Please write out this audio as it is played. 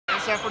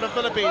chance there for the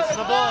Philippines.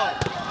 The ball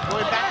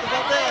going back to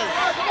Valdez.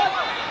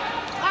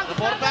 The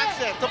ball backs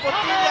it to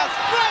Pontillas.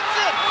 Grabs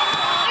it!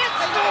 It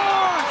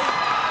scores!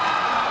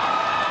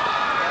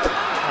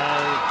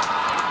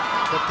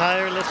 The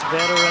tireless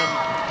veteran,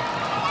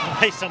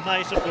 Aiza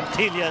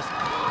Maizo-Pontillas,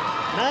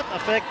 not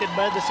affected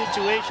by the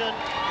situation,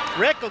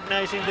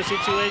 recognizing the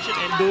situation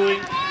and doing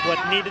what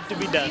needed to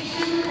be done.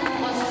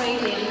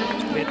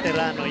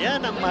 Veterano,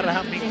 yan ang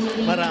maraming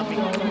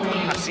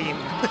asim.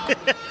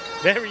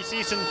 Very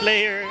seasoned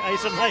player,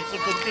 Aiza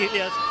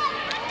Maizo-Pontillas.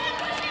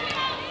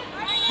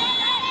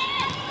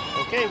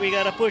 Okay, we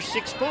gotta push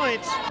 6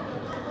 points.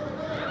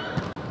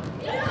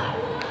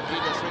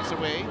 Pontillas swings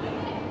away.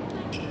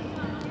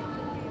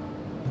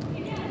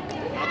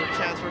 Another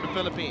chance for the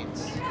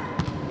Philippines.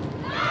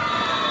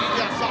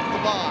 Pontillas off the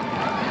block.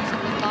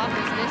 Some good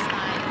blockers this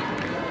time.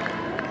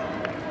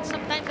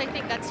 Sometimes I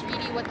think that's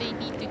really what they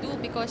need to do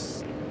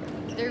because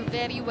they're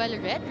very well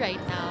read right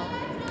now.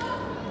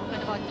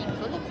 What about Team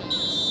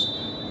Philippines?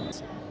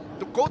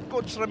 To quote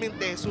Coach Ramin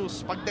De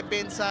Jesus, pag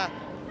depensa,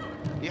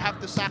 you have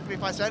to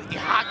sacrifice and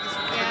ihagis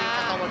mo yung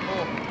katawan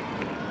mo.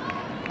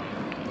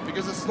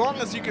 Because as long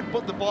as you can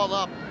put the ball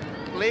up,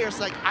 players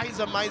like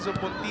Aiza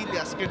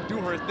Maizo-Pontillas can do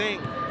her thing.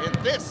 And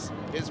this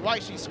is why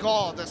she's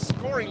called a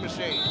scoring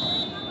machine.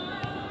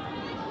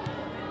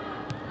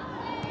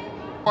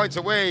 Points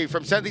away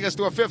from sending us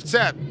to a 5th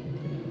set.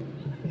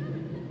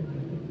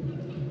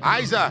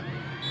 Aiza.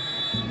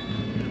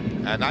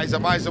 And Aiza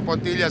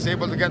Maizo-Pontillas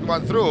able to get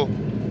one through.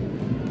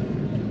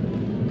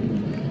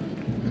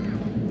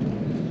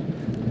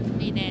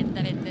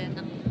 Inenta rin din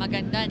ng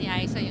maganda ni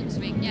Aiza yung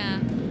swing niya.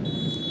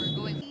 We're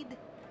going.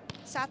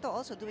 Sato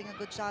also doing a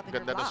good job in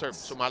her Ganda na serve,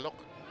 blocks. sumalok.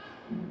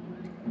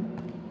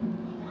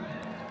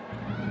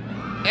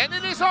 And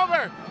it is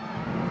over!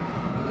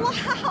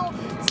 Wow!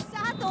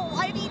 Sato,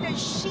 I mean,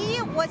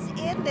 she was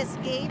in this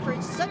game for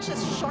such a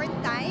short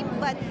time,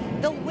 but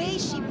the way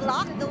she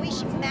blocked, the way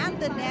she manned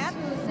the net,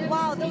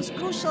 wow, those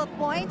crucial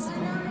points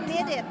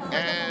did it for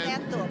the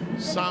momentum.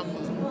 Some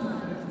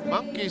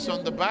monkeys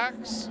on the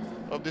backs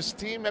of this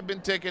team have been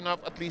taken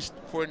off, at least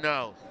for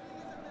now.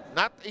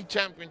 Not a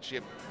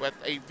championship, but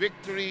a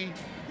victory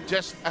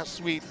just as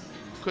sweet,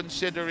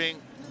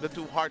 considering the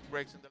 2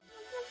 heartbreaks.